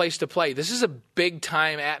great place to play. This is a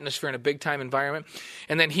big-time atmosphere and a big-time environment.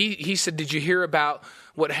 And then he said, did you hear about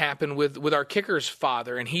what happened with our kicker's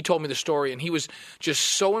father? And he told me the story, and he was just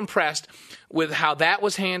so impressed with how that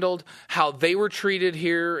was handled, how they were treated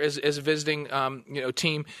here as a visiting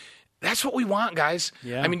team. That's what we want, guys.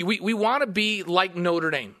 Yeah. I mean, we want to be like Notre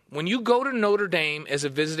Dame. When you go to Notre Dame as a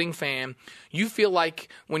visiting fan, you feel like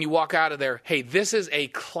when you walk out of there, hey, this is a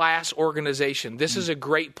class organization. This is a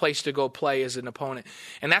great place to go play as an opponent.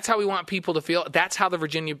 And that's how we want people to feel. That's how the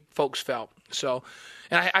Virginia folks felt. So,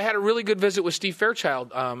 and I had a really good visit with Steve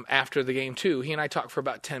Fairchild after the game, too. He and I talked for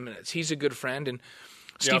about 10 minutes. He's a good friend. And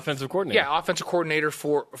Steve, offensive coordinator. Yeah, offensive coordinator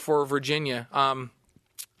for Virginia.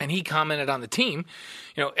 And he commented on the team,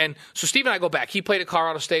 and so Steve and I go back. He played at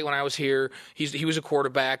Colorado State when I was here. He was a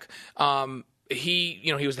quarterback.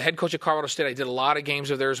 He was the head coach at Colorado State. I did a lot of games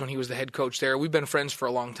of theirs when he was the head coach there. We've been friends for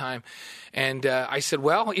a long time. And I said,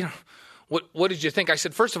 well, what did you think? I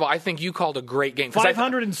said, first of all, I think you called a great game.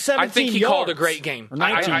 517 I think he yards. called a great game.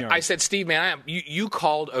 I said, Steve, man, you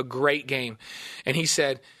called a great game. And he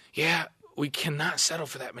said, yeah, we cannot settle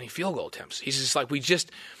for that many field goal attempts. He's just like,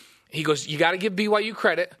 he goes, you got to give BYU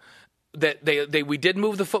credit that we did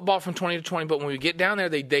move the football from 20 to 20, but when we get down there,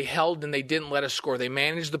 they held and they didn't let us score. They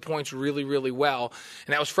managed the points really, really well,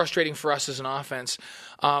 and that was frustrating for us as an offense.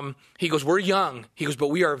 He goes, we're young. He goes, but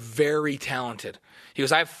we are very talented. He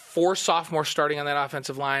goes, I have 4 sophomores starting on that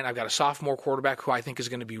offensive line. I've got a sophomore quarterback who I think is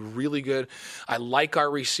going to be really good. I like our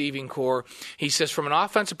receiving core. He says from an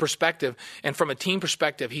offensive perspective and from a team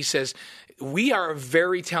perspective, he says, we are a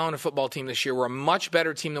very talented football team this year. We're a much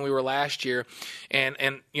better team than we were last year. And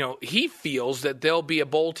he feels that they'll be a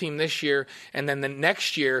bowl team this year, and then the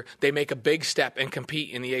next year they make a big step and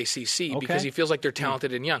compete in the ACC because he feels like they're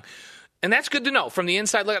talented and young. And that's good to know from the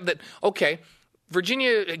inside look that, okay,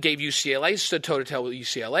 Virginia gave UCLA, stood toe-to-toe with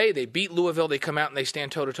UCLA. They beat Louisville. They come out and they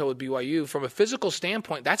stand toe-to-toe with BYU. From a physical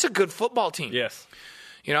standpoint, that's a good football team. Yes.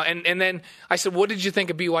 And then I said, what did you think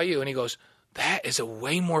of BYU? And he goes, that is a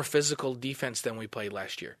way more physical defense than we played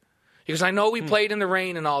last year. He goes, I know we played in the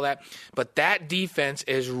rain and all that, but that defense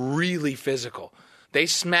is really physical. They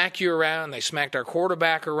smack you around. They smacked our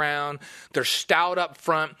quarterback around. They're stout up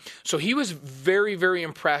front. So he was very, very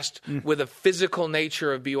impressed with the physical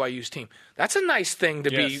nature of BYU's team. That's a nice thing to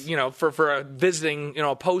be, for a visiting,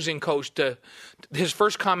 opposing coach to. His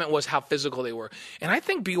first comment was how physical they were. And I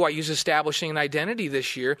think BYU's establishing an identity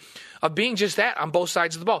this year of being just that on both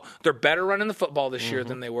sides of the ball. They're better running the football this year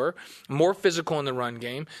than they were, more physical in the run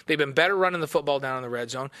game. They've been better running the football down in the red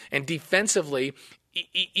zone. And defensively,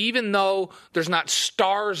 even though there's not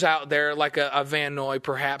stars out there like a Van Noy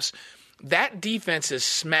perhaps, that defense is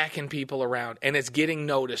smacking people around and it's getting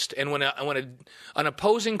noticed. And when an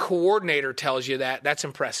opposing coordinator tells you that, that's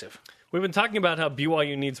impressive. We've been talking about how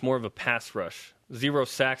BYU needs more of a pass rush. 0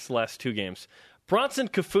 sacks the last 2 games. Bronson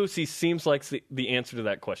Kaufusi seems like the answer to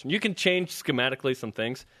that question. You can change schematically some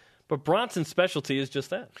things, but Bronson's specialty is just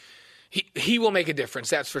that. He will make a difference,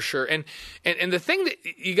 that's for sure. And the thing that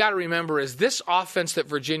you got to remember is this offense that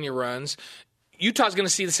Virginia runs, Utah's going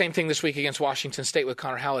to see the same thing this week against Washington State with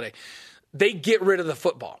Connor Halliday. They get rid of the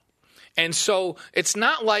football. And so it's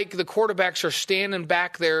not like the quarterbacks are standing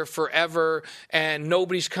back there forever and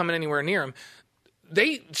nobody's coming anywhere near them.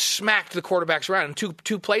 They smacked the quarterbacks around. And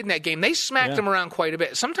two played in that game. They smacked them around quite a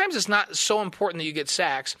bit. Sometimes it's not so important that you get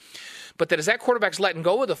sacks, but that as that quarterback's letting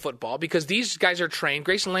go of the football, because these guys are trained.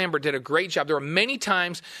 Grayson Lambert did a great job. There were many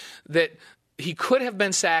times that he could have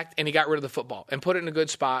been sacked and he got rid of the football and put it in a good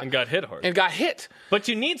spot. And got hit hard. And got hit. But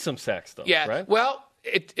you need some sacks, though, yeah, right? Well,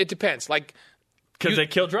 it depends. Like, because they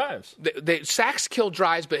kill drives. Sacks kill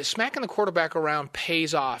drives, but smacking the quarterback around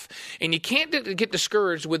pays off. And you can't get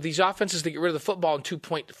discouraged with these offenses that get rid of the football in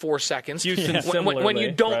 2.4 seconds when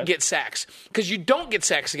you don't get sacks. Because you don't get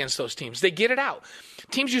sacks against those teams. They get it out.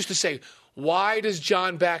 Teams used to say, why does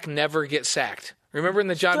John Beck never get sacked? Remember in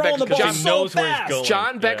the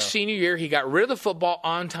John Beck senior year, he got rid of the football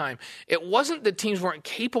on time. It wasn't that teams weren't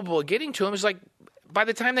capable of getting to him. It was like by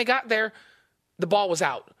the time they got there, the ball was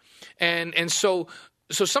out. And so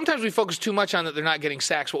sometimes we focus too much on that they're not getting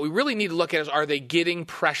sacks. What we really need to look at is, are they getting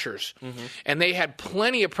pressures? Mm-hmm. And they had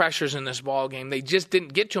plenty of pressures in this ball game. They just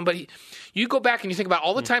didn't get to him. But you go back and you think about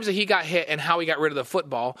all the times that he got hit and how he got rid of the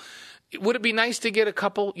football. Would it be nice to get a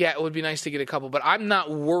couple? Yeah, it would be nice to get a couple. But I'm not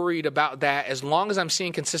worried about that as long as I'm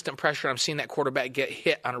seeing consistent pressure. I'm seeing that quarterback get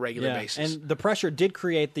hit on a regular basis. And the pressure did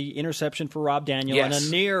create the interception for Rob Daniel and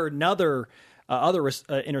another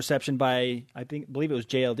interception by, believe it was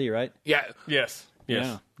JLD, right? Yeah. Yes.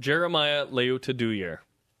 Yeah. Jeremiah Leutaduyer.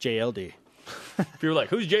 JLD. People are like,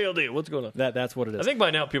 who's JLD? What's going on? That's what it is. I think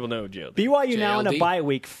by now people know JLD. BYU now in a bye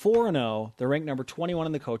week, 4-0. They're ranked number 21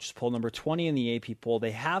 in the coaches poll, number 20 in the AP poll.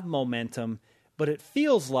 They have momentum, but it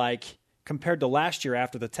feels like, compared to last year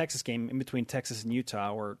after the Texas game, in between Texas and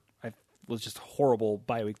Utah, where it was just horrible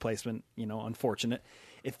bye week placement, unfortunate.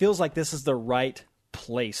 It feels like this is the right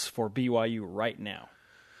place for BYU right now.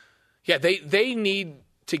 Yeah, they need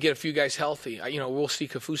to get a few guys healthy. We'll see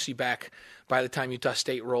Kaufusi back by the time Utah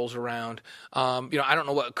State rolls around. I don't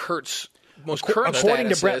know what Kurt's most current according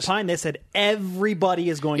status to Brett is. Pine, they said everybody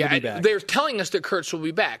is going to be back. They're telling us that Kurtz will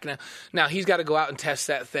be back. Now he's got to go out and test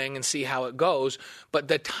that thing and see how it goes, but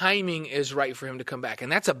the timing is right for him to come back, and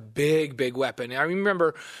that's a big, big weapon. I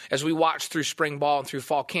remember as we watched through spring ball and through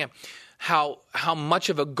fall camp, how much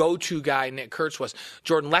of a go-to guy Nick Kurtz was.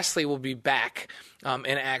 Jordan Leslie will be back in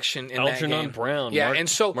action in that game. Algernon Brown,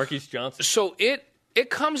 Marquise Johnson. So it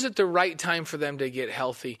comes at the right time for them to get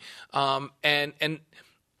healthy. And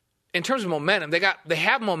in terms of momentum, they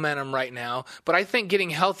have momentum right now, but I think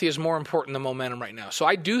getting healthy is more important than momentum right now. So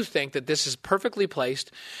I do think that this is perfectly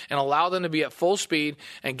placed and allow them to be at full speed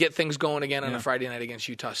and get things going again on a Friday night against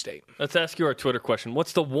Utah State. Let's ask you our Twitter question.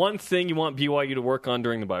 What's the one thing you want BYU to work on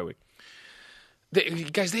during the bye week?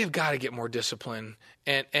 Guys, they have got to get more discipline.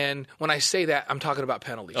 And when I say that, I'm talking about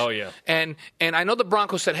penalties. Oh, yeah. And I know the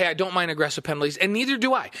Broncos said, hey, I don't mind aggressive penalties, and neither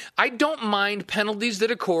do I. I don't mind penalties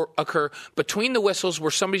that occur between the whistles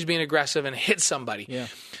where somebody's being aggressive and hits somebody. Yeah.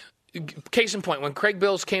 Case in point, when Craig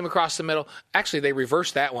Bills came across the middle, actually they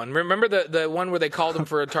reversed that one. Remember the one where they called him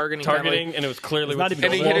for a targeting penalty? And it was clearly not even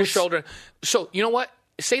and he hit his shoulder. So, you know what?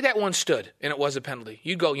 Say that one stood and it was a penalty.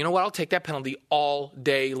 You'd go, you know what? I'll take that penalty all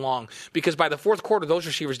day long. Because by the fourth quarter, those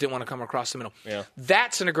receivers didn't want to come across the middle. Yeah.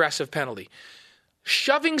 That's an aggressive penalty.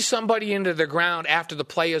 Shoving somebody into the ground after the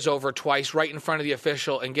play is over twice right in front of the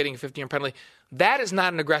official and getting a 15-yard penalty, that is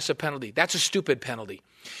not an aggressive penalty. That's a stupid penalty.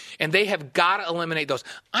 And they have got to eliminate those.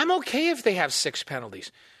 I'm okay if they have 6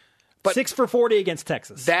 penalties. But 6 for 40 against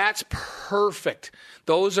Texas. That's perfect.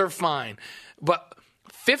 Those are fine. But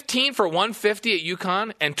 15 for 150 at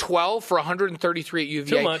UConn and 12 for 133 at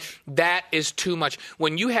UVA. Too much. That is too much.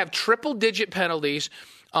 When you have triple-digit penalties,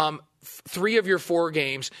 3 of your 4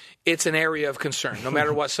 games, it's an area of concern, no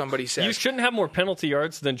matter what somebody says. You shouldn't have more penalty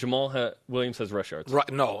yards than Jamal Williams has rush yards.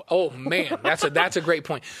 Right, no. Oh, man. That's a great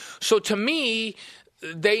point. So to me,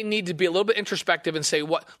 they need to be a little bit introspective and say,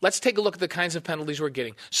 let's take a look at the kinds of penalties we're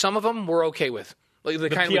getting. Some of them we're okay with. Like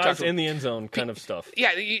the kind PIs in the end zone kind of stuff.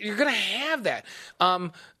 Yeah, you're going to have that.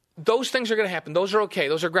 Those things are going to happen. Those are okay.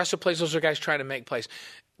 Those are aggressive plays. Those are guys trying to make plays.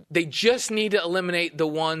 They just need to eliminate the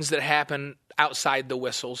ones that happen outside the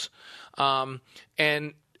whistles, and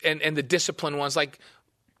the disciplined ones like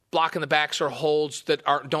blocking the backs or holds that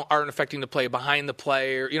aren't affecting the play behind the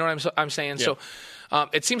play. Or, you know what I'm saying? Yeah. So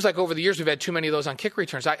it seems like over the years we've had too many of those on kick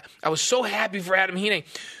returns. I was so happy for Adam Heeney.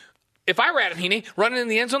 If I were Adam Heaney running in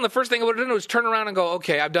the end zone, the first thing I would have done was turn around and go,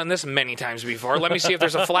 okay, I've done this many times before. Let me see if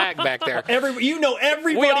there's a flag back there. Everybody in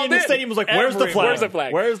the stadium was like, where's the flag? Where's the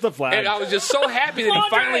flag? Where's the flag? And I was just so happy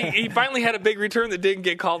that he finally had a big return that didn't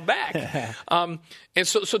get called back. And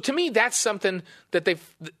so to me, that's something that they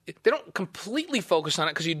don't completely focus on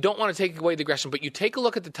it because you don't want to take away the aggression, but you take a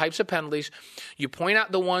look at the types of penalties, you point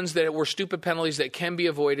out the ones that were stupid penalties that can be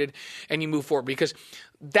avoided, and you move forward because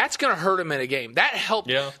that's going to hurt them in a game. That helped.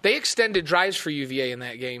 Yeah. They extended drives for UVA in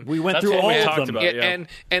that game. We went through all of them.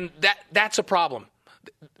 And that's a problem.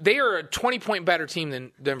 They are a 20-point better team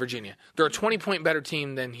than Virginia. They're a 20-point better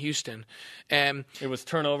team than Houston. And it was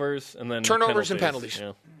turnovers and then turnovers and penalties.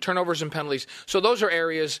 Yeah. Turnovers and penalties. So those are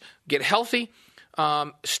areas. Get healthy,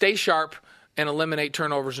 stay sharp, and eliminate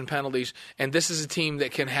turnovers and penalties. And this is a team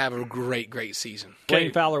that can have a great, great season.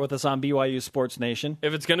 Blaine Fowler with us on BYU Sports Nation.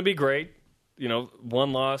 If it's going to be great,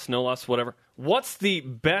 one loss, no loss, whatever. What's the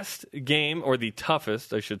best game, or the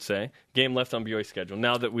toughest, I should say, game left on BYU's schedule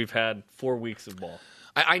now that we've had 4 weeks of ball?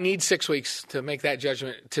 I need 6 weeks to make that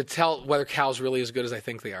judgment, to tell whether Cal's really as good as I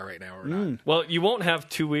think they are right now or not. Well, you won't have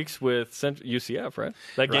 2 weeks with UCF, right?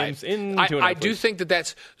 That game's in 2.5 weeks. I do think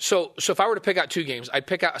that's – so if I were to pick out 2 games, I'd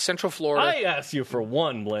pick out Central Florida. I asked you for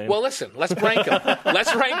one, Blaine. Well, listen, let's rank them.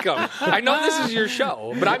 I know this is your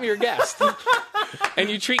show, but I'm your guest. And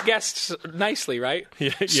you treat guests nicely, right?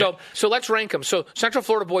 Yeah. So let's rank them. So Central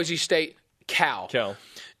Florida, Boise State, Cal.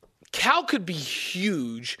 Cal could be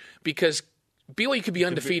huge because BYU could be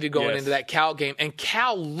undefeated going into that Cal game, and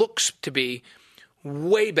Cal looks to be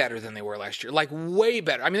way better than they were last year. Like, way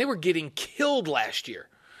better. I mean, they were getting killed last year.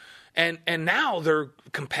 And now they're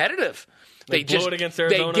competitive. They blew it against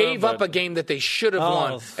Arizona. They gave up a game that they should have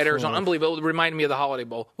won at Arizona. Unbelievable. It reminded me of the Holiday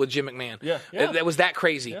Bowl with Jim McMahon. Yeah. That was that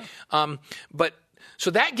crazy. Yeah.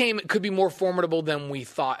 So that game could be more formidable than we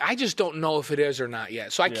thought. I just don't know if it is or not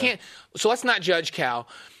yet. So I can't. So let's not judge Cal.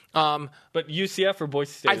 But UCF or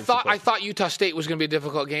Boise State? I thought Utah State was going to be a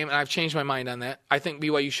difficult game, and I've changed my mind on that. I think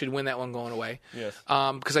BYU should win that one going away. Yes.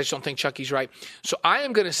 Because I just don't think Chucky's right. So I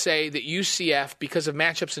am going to say that UCF, because of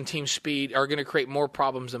matchups and team speed, are going to create more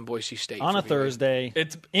problems than Boise State on a Thursday.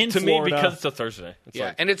 It's in to Florida. Me because it's a Thursday.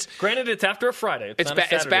 And it's granted it's after a Friday.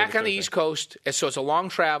 It's back on the East Coast, so it's a long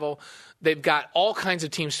travel. They've got all kinds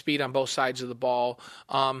of team speed on both sides of the ball.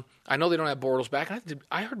 I know they don't have Bortles back.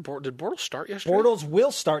 I heard did Bortles start yesterday? Bortles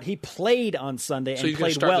will start. He played on Sunday and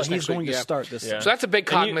played well. He's going to start this. So that's a big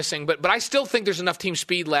cog missing. But I still think there's enough team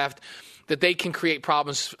speed left that they can create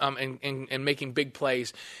problems in making big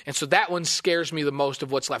plays. And so that one scares me the most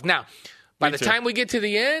of what's left. Now, by the time we get to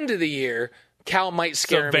the end of the year, Cal might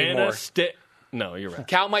scare me more. No, you're right.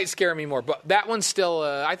 Cal might scare me more. But that one's still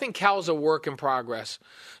I think Cal's a work in progress.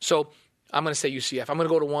 So I'm going to say UCF. I'm going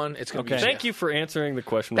to go to 1. It's going to be UCF. Thank you for answering the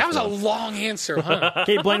question. That was a long answer, huh?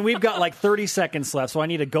 Okay, Blaine, we've got like 30 seconds left, so I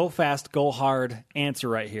need a go fast, go hard answer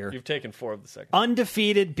right here. You've taken 4 of the seconds.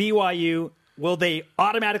 Undefeated BYU, will they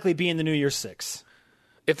automatically be in the New Year's Six?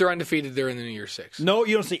 If they're undefeated, they're in the New Year's Six. No,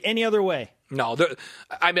 you don't see any other way. No.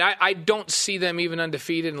 I don't see them even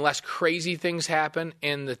undefeated unless crazy things happen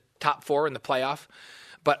in the top 4 in the playoff.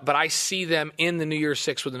 But I see them in the New Year's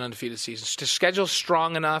Six with an undefeated season. The schedule's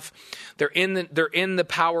strong enough. They're in the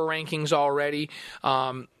power rankings already,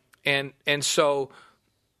 and so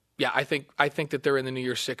yeah, I think that they're in the New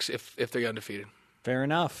Year's Six if they're undefeated. Fair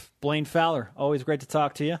enough. Blaine Fowler, always great to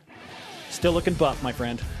talk to you. Still looking buff, my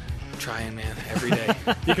friend. Trying, man, every day.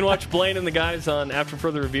 You can watch Blaine and the guys on After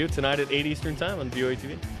Further Review tonight at 8 Eastern Time on BYU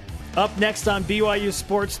TV. Up next on BYU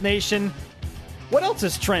Sports Nation. What else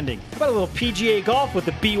is trending? How about a little PGA golf with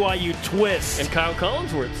the BYU twist? And Kyle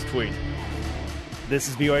Collinsworth's tweet. This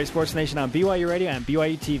is BYU Sports Nation on BYU Radio and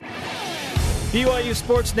BYU TV. BYU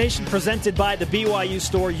Sports Nation presented by the BYU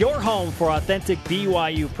Store, your home for authentic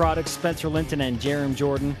BYU products. Spencer Linton and Jerem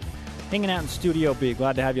Jordan hanging out in Studio B.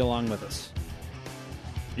 Glad to have you along with us.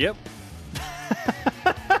 Yep.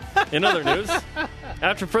 In other news,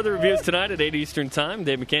 After Further Reviews tonight at 8 Eastern Time,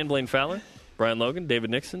 Dave McCann, Blaine Fowler, Brian Logan, David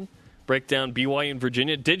Nixon. Break down BYU and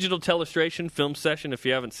Virginia. Digital Telestration film session. If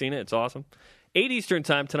you haven't seen it, it's awesome. 8 Eastern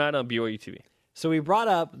Time tonight on BYU TV. So we brought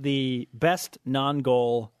up the best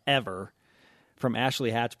non-goal ever from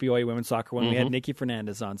Ashley Hatch, BYU women's soccer, when we had Nikki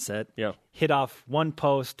Fernandez on set. Yeah. Hit off one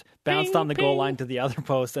post, bounced on the goal line to the other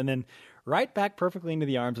post, and then right back perfectly into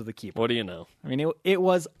the arms of the keeper. What do you know? I mean, it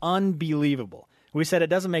was unbelievable. We said it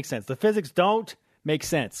doesn't make sense. The physics don't make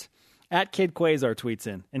sense. At Kid Quasar tweets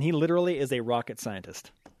in, and he literally is a rocket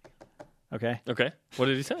scientist. Okay? What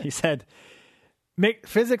did he say? He said,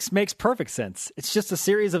 physics makes perfect sense. It's just a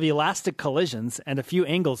series of elastic collisions and a few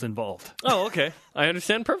angles involved. Oh, okay. I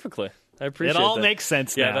understand perfectly. I appreciate it. It all that. makes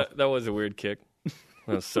sense now. Yeah, that was a weird kick.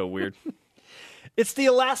 That was so weird. It's the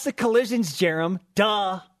elastic collisions, Jerem.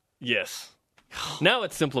 Duh. Yes. Now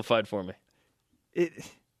it's simplified for me.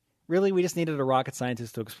 Really, we just needed a rocket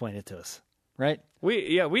scientist to explain it to us, right?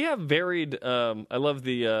 We have varied. I love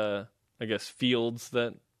the fields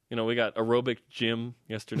that we got aerobic gym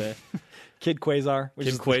yesterday. Kid Quasar.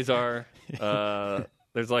 Kid Quasar.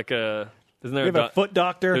 There's like isn't there we have a foot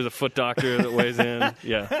doctor? There's a foot doctor that weighs in.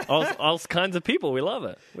 Yeah, all kinds of people. We love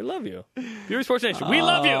it. We love you, BYU Sports Nation. We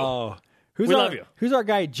love you. Love you. Who's our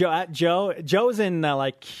guy? Joe. Joe's in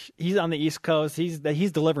he's on the East Coast. He's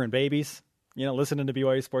delivering babies. Listening to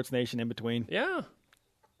BYU Sports Nation in between. Yeah.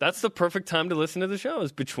 That's the perfect time to listen to the show,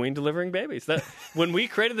 is between delivering babies. That when we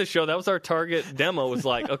created the show, that was our target demo. Was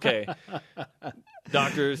like, okay,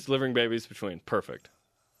 doctors delivering babies between. Perfect.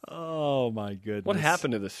 Oh, my goodness. What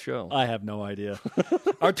happened to this show? I have no idea.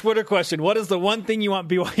 Our Twitter question, what is the one thing you want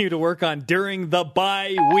BYU to work on during the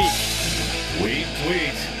bye week? Tweet.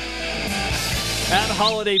 At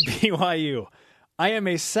Holiday BYU. I am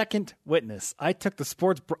a second witness. I took the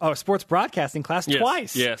sports broadcasting class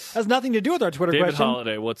twice. Yes. Has nothing to do with our Twitter David question.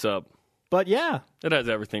 Holiday, what's up? But yeah. It has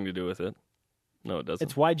everything to do with it. No, it doesn't.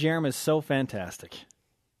 It's why Jerem is so fantastic.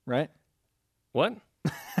 Right? What?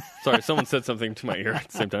 Sorry, someone said something to my ear at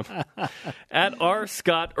the same time. At R.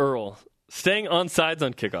 Scott Earl, staying on sides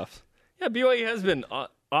on kickoffs. Yeah, BYU has been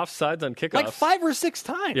off sides on kickoffs. Like 5 or 6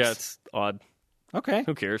 times. Yeah, it's odd. Okay.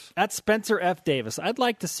 Who cares? At Spencer F. Davis, I'd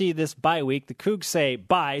like to see this bye week, the Cougs say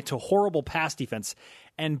bye to horrible pass defense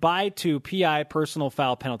and bye to PI personal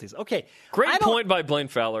foul penalties. Okay. Great point by Blaine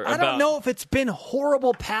Fowler. I don't know if it's been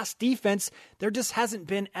horrible pass defense. There just hasn't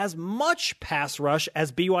been as much pass rush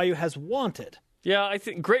as BYU has wanted. Yeah, I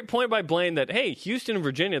think great point by Blaine that, hey, Houston and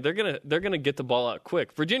Virginia, they're gonna get the ball out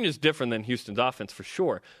quick. Virginia's different than Houston's offense for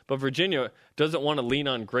sure, but Virginia doesn't want to lean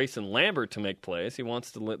on Grayson Lambert to make plays. They want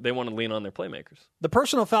to lean on their playmakers. The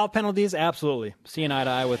personal foul penalties, absolutely. Seeing eye to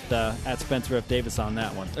eye with at Spencer F. Davis on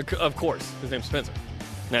that one. Of course, his name's Spencer.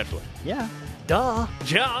 Naturally. Yeah. Duh.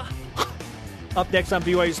 Ja. Up next on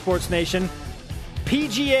BYU Sports Nation,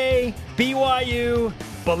 PGA, BYU,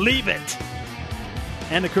 believe it.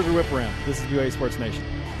 And the Cougar Whip Around. This is BYU Sports Nation.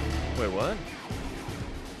 Wait, what?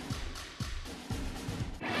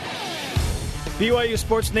 BYU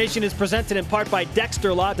Sports Nation is presented in part by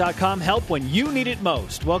DexterLaw.com. Help when you need it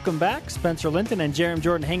most. Welcome back. Spencer Linton and Jerem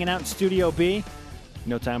Jordan hanging out in Studio B. You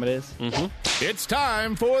know what time it is? Mm-hmm. It's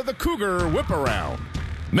time for the Cougar Whip Around.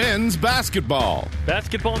 Men's basketball.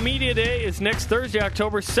 Basketball Media Day is next Thursday,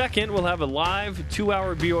 October 2nd. We'll have a live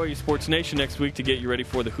 2-hour BYU Sports Nation next week to get you ready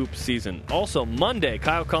for the hoop season. Also, Monday,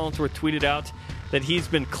 Kyle Collinsworth tweeted out that he's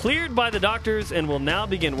been cleared by the doctors and will now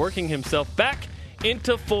begin working himself back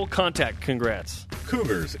into full contact. Congrats.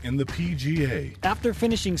 Cougars in the PGA. After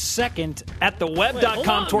finishing second at the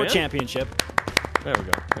Web.com Tour Championship. There we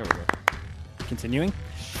go. Continuing.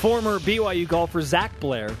 Former BYU golfer Zach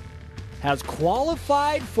Blair has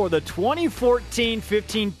qualified for the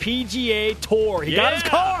 2014-15 PGA Tour. He got his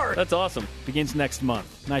card. That's awesome. Begins next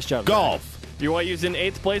month. Nice job. Golf. BYU's in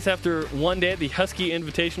 8th place after one day at the Husky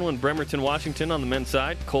Invitational in Bremerton, Washington on the men's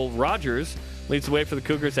side. Cole Rogers leads the way for the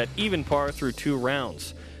Cougars at even par through 2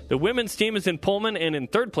 rounds. The women's team is in Pullman and in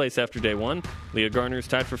 3rd place after day 1. Leah Garner is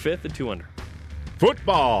tied for 5th at 2 under.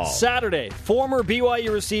 Football. Saturday, former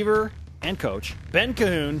BYU receiver and coach Ben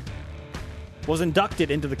Cahoon was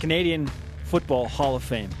inducted into the Canadian Football Hall of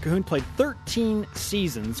Fame. Cahoon played 13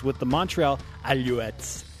 seasons with the Montreal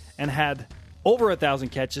Alouettes and had over 1,000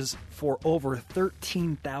 catches for over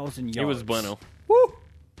 13,000 yards. He was bueno. Woo!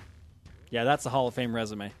 Yeah, that's the Hall of Fame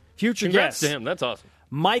resume. Future Congrats guests. to him. That's awesome.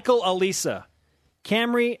 Michael Alisa,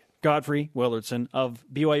 Camry Godfrey Willardson of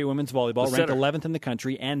BYU Women's Volleyball, ranked 11th in the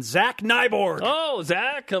country, and Zach Nyborg. Oh,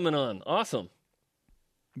 Zach coming on. Awesome.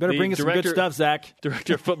 Better bring us some good stuff, Zach.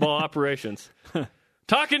 Director of Football Operations.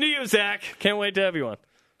 Talking to you, Zach. Can't wait to have you on.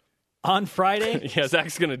 On Friday, yeah,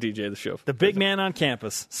 Zach's going to DJ the show. The big man on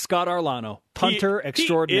campus, Scott Arlano, punter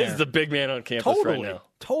extraordinaire. He is the big man on campus right now.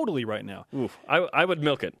 Totally right now. Oof, I would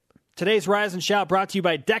milk it. Today's Rise and Shout brought to you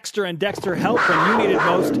by Dexter and Dexter Help when you need it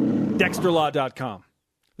most. DexterLaw.com.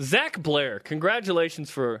 Zach Blair, congratulations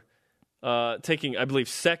for taking, I believe,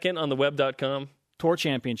 2nd on the Web.com Tour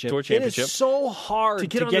Championship. It is so hard to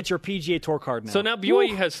get your PGA Tour card now. So now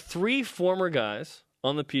BYU has 3 former guys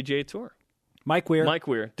on the PGA Tour. Mike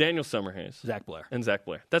Weir, Daniel Summerhays, Zach Blair. And Zach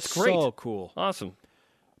Blair. That's great. So cool. Awesome.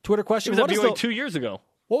 Twitter question. He was at BYU 2 years ago.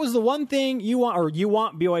 What was the one thing you want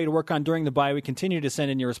BYU to work on during the bye? We continue to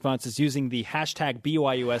send in your responses using the hashtag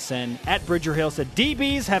BYUSN. At Bridger Hill said,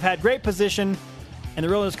 DBs have had great position, and the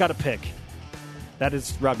real one's got a pick. That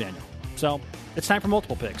is Rob Daniel. So it's time for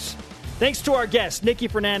multiple picks. Thanks to our guests, Nikki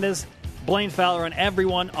Fernandez, Blaine Fowler, and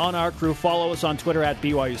everyone on our crew. Follow us on Twitter at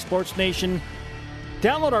BYU Sports Nation.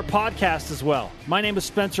 Download our podcast as well. My name is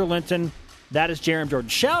Spencer Linton. That is Jerem Jordan.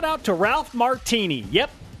 Shout out to Ralph Martini. Yep.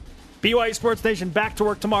 BYU Sports Nation back to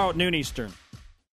work tomorrow at noon Eastern.